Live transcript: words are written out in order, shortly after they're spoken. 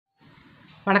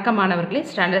வணக்கம் மாணவர்களே,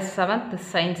 standard 7th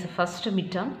science first mid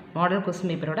term model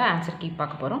question பேப்பரோட ஆன்சர் கீ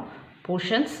பார்க்க போகிறோம்.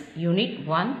 Portions unit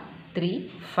 1, 3,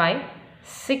 5,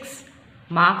 6,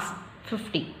 marks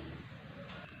 50.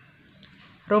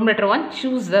 Room letter 1,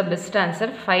 choose the best answer.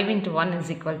 5 into 1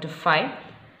 is equal to 5.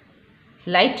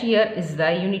 Light year is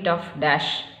the unit of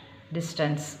dash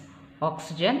distance.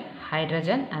 Oxygen,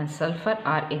 hydrogen and sulfur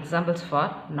are examples for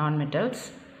non-metals.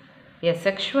 A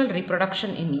sexual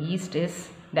reproduction in yeast is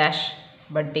dash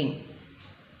budding.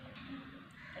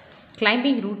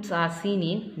 Climbing roots are seen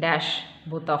in dash,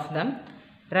 both of them.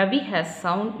 Ravi has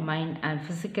sound mind and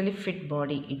physically fit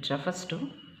body. It refers to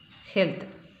health.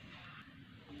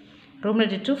 Room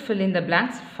number 2, fill in the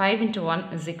blanks. 5 into 1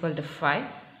 is equal to 5.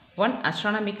 1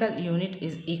 astronomical unit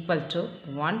is equal to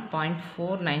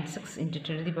 1.496 into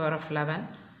 10 to the power of 11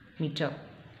 meter.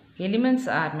 Elements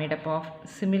are made up of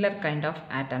similar kind of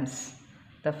atoms.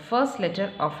 The first letter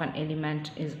of an element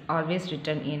is always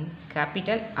written in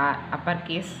capital or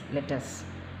uppercase letters.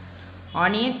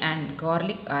 Onion and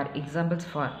garlic are examples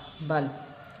for bulb.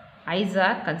 Eyes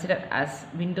are considered as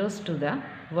windows to the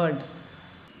world.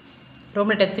 Room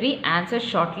letter 3, answer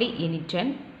shortly any 10.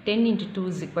 10 into 2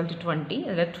 is equal to 20.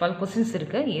 அதில் 12 questions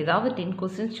இருக்குது. ஏதாவது 10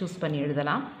 questions choose பண்ணி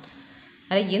எழுதலாம்.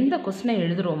 அதில் எந்த கொஸ்டினை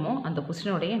எழுதுகிறோமோ அந்த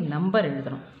கொஸ்டினுடைய number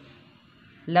எழுதணும்.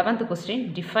 11th question,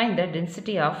 define the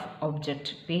density of object.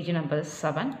 Page number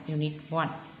 7, unit 1.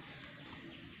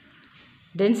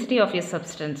 Density of a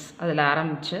substance, அதில்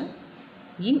ஆரம்பிச்சு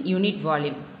in unit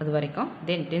volume அது வரைக்கும்.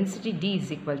 Then density D is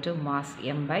equal to mass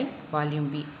M by volume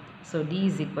B. So D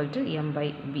is equal to M by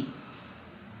B.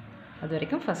 அது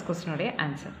வரைக்கும் first question உடைய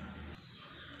answer.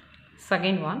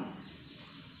 Second one,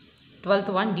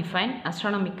 12th one, define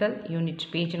astronomical unit.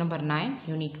 Page number 9,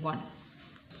 unit 1.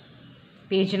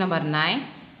 Page number 9,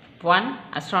 1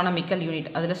 astronomical unit.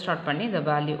 அதில் start பண்ணி the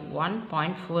value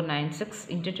 1.496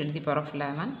 into 10 to the power of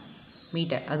 11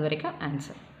 meter. அது வரைக்கும்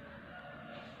answer.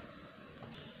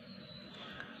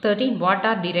 13, what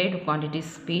are derived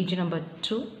quantities? Page number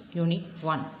 2, unit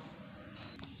 1.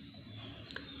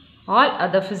 All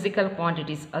other physical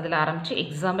quantities. அதில் ஆரம்பிச்சு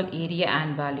example area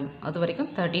and value. அது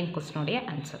வரைக்கும் 13th question உடைய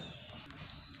answer.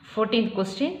 14th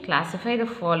question, classify the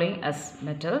following as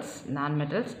metals,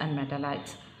 non-metals and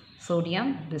metallites. Sodium,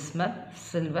 bismuth,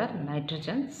 silver,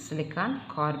 nitrogen, silicon,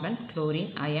 carbon, chlorine,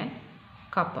 iron,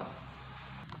 copper.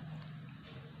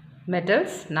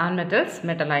 Metals, non-metals,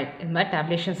 metallite. இது மாதிரி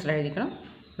tabulations எழுதிக்கணும்.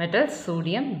 Metals,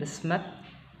 sodium, bismuth,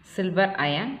 silver,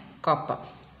 iron, copper.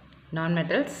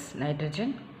 Non-metals,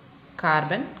 nitrogen,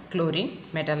 carbon, chlorine,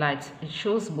 metallites. It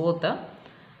shows both the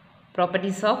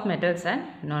properties of metals and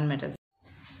non-metals.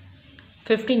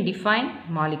 15, define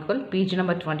molecule. Page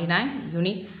number 29,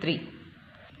 unit 3.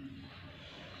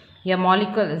 A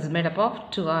molecule is made up of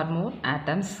 2 or more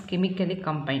atoms chemically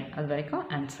combined. அது வரைக்கும்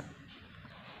answer.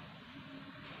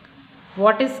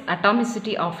 What is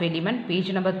atomicity of element?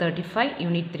 Page number 35,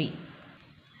 unit 3.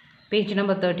 Page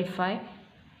number 35,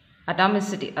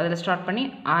 atomicity. அதில் start பண்ணி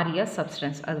ஆரிய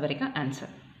substance. அது வரைக்கும் answer.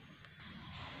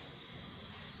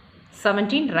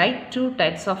 17, write 2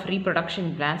 types of reproduction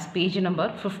in plants. Page number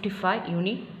 55,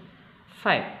 unit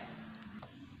 5.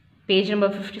 Page number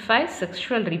 55,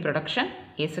 sexual reproduction,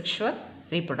 asexual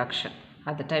reproduction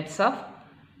are the types of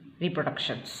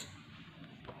reproductions.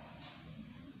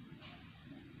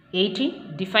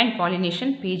 18, define pollination.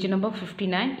 Page number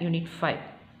 59, unit 5.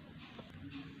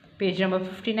 Page number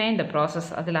 59, the process.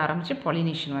 அதில் ஆரம்பிச்சு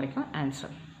pollination வரைக்கும்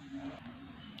answer.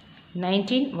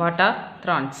 19, what are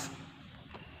thorns?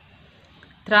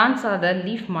 Thorns are the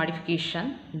leaf modification.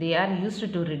 They are used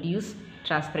to reduce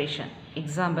transpiration.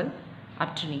 Example,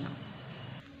 Artemia.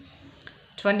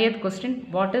 20th question,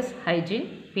 what is hygiene?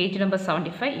 Page number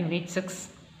 75, unit 6.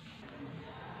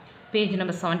 Page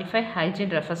number 75,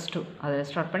 hygiene refers to, அதில்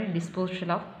start பண்ணி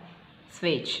disposal of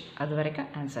sewage. அது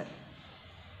வரைக்கும் answer.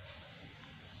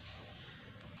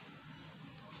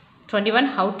 21,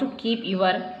 how to keep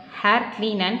your hair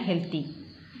clean and healthy.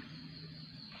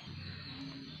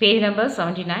 Page number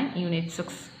 79, unit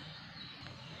 6.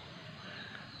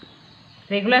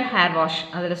 Regular hair wash.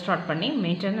 அதில் start பண்ணி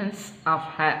maintenance of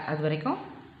hair. அது வரைக்கும்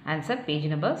answer. Page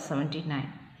number 79.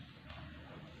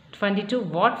 22,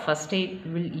 what first aid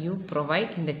will you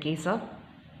provide in the case of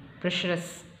pressures?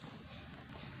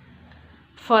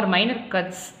 For minor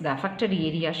cuts, the affected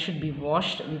area should be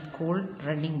washed with cold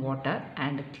running water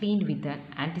and cleaned with an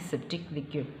antiseptic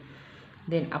liquid.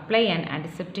 Then apply an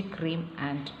antiseptic cream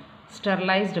and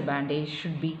sterilized bandage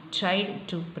should be tied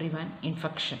to prevent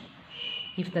infection.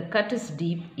 If the cut is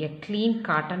deep, a clean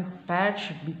cotton pad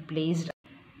should be placed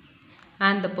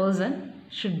and the person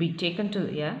should be taken to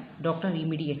a doctor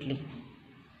immediately.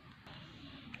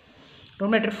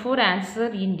 Room letter 4 answer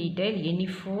in detail. Any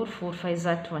 4, 4 5s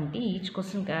are 20. Each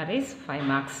question carries 5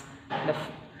 marks.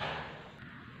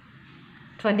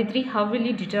 23. How will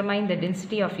you determine the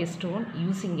density of a stone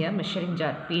using a measuring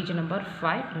jar? Page number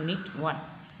 5, unit 1.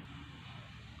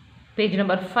 Page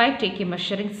number 5, take a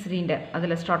measuring cylinder.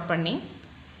 Adala start panni.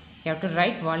 You have to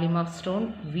write volume of stone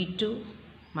V2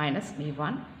 minus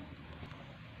V1.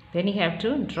 Then you have to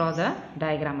draw the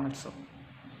diagram also.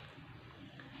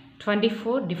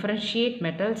 24. Differentiate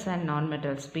metals and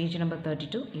non-metals. Page number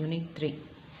 32, unit 3.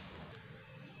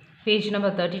 Page number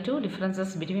 32,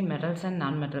 differences between metals and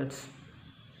non-metals.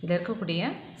 இதில் இருக்கக்கூடிய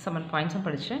 7 points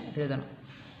படிச்சு எழுதணும்.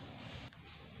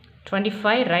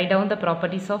 25. Write down the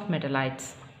properties of metallites.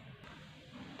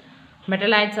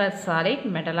 Metallites are solid.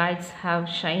 Metallites have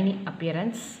shiny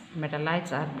appearance.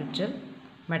 Metallites are brittle.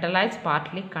 Metallites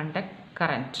partly conduct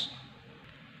current.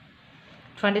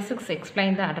 26.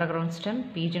 Explain the underground stem.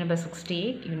 Page number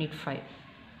 68, unit 5.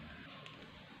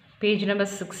 Page number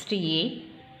 68.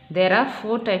 There are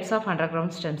 4 types of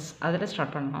underground stems. Adala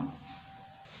start பண்ணலாம்.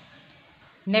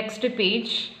 Next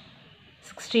page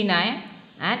 69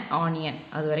 and onion.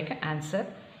 அது வரைக்கும் answer.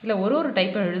 இல்லை ஒரு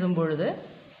டைப்பை எழுதும் பொழுது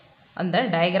அந்த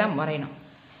diagram வரையணும்.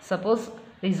 Suppose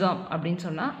ரிசோம் அப்படின்னு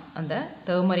சொன்னால் அந்த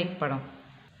டர்மரிக் படம்.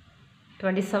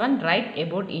 27. Write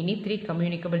about any 3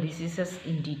 communicable diseases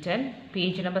in detail.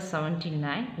 Page number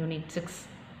 79, unit 6.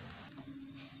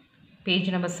 Page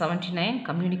number 79,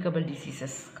 communicable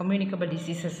diseases. Communicable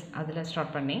diseases, adila start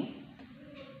panni.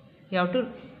 You have to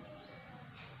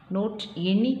note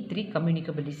any 3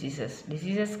 communicable diseases.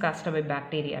 Diseases caused by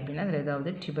bacteria அப்படின்னா அதில்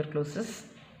ஏதாவது tuberculosis.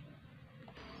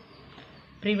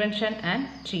 Prevention and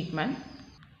treatment.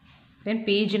 Then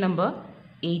page number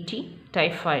 80,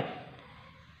 typhoid.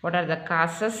 What are the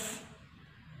causes?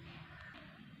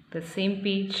 The same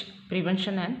page,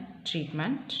 prevention and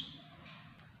treatment.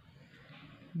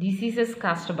 Diseases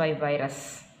caused by virus.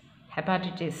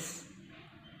 Hepatitis.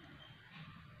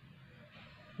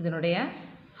 இதனுடைய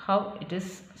how it is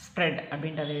spread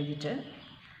அப்படின்றத எழுதிட்டு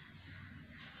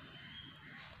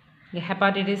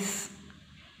hepatitis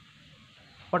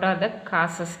what are the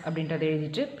causes அப்படின்றத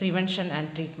எழுதிட்டு prevention and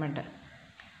treatment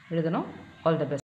எழுதணும். All the best.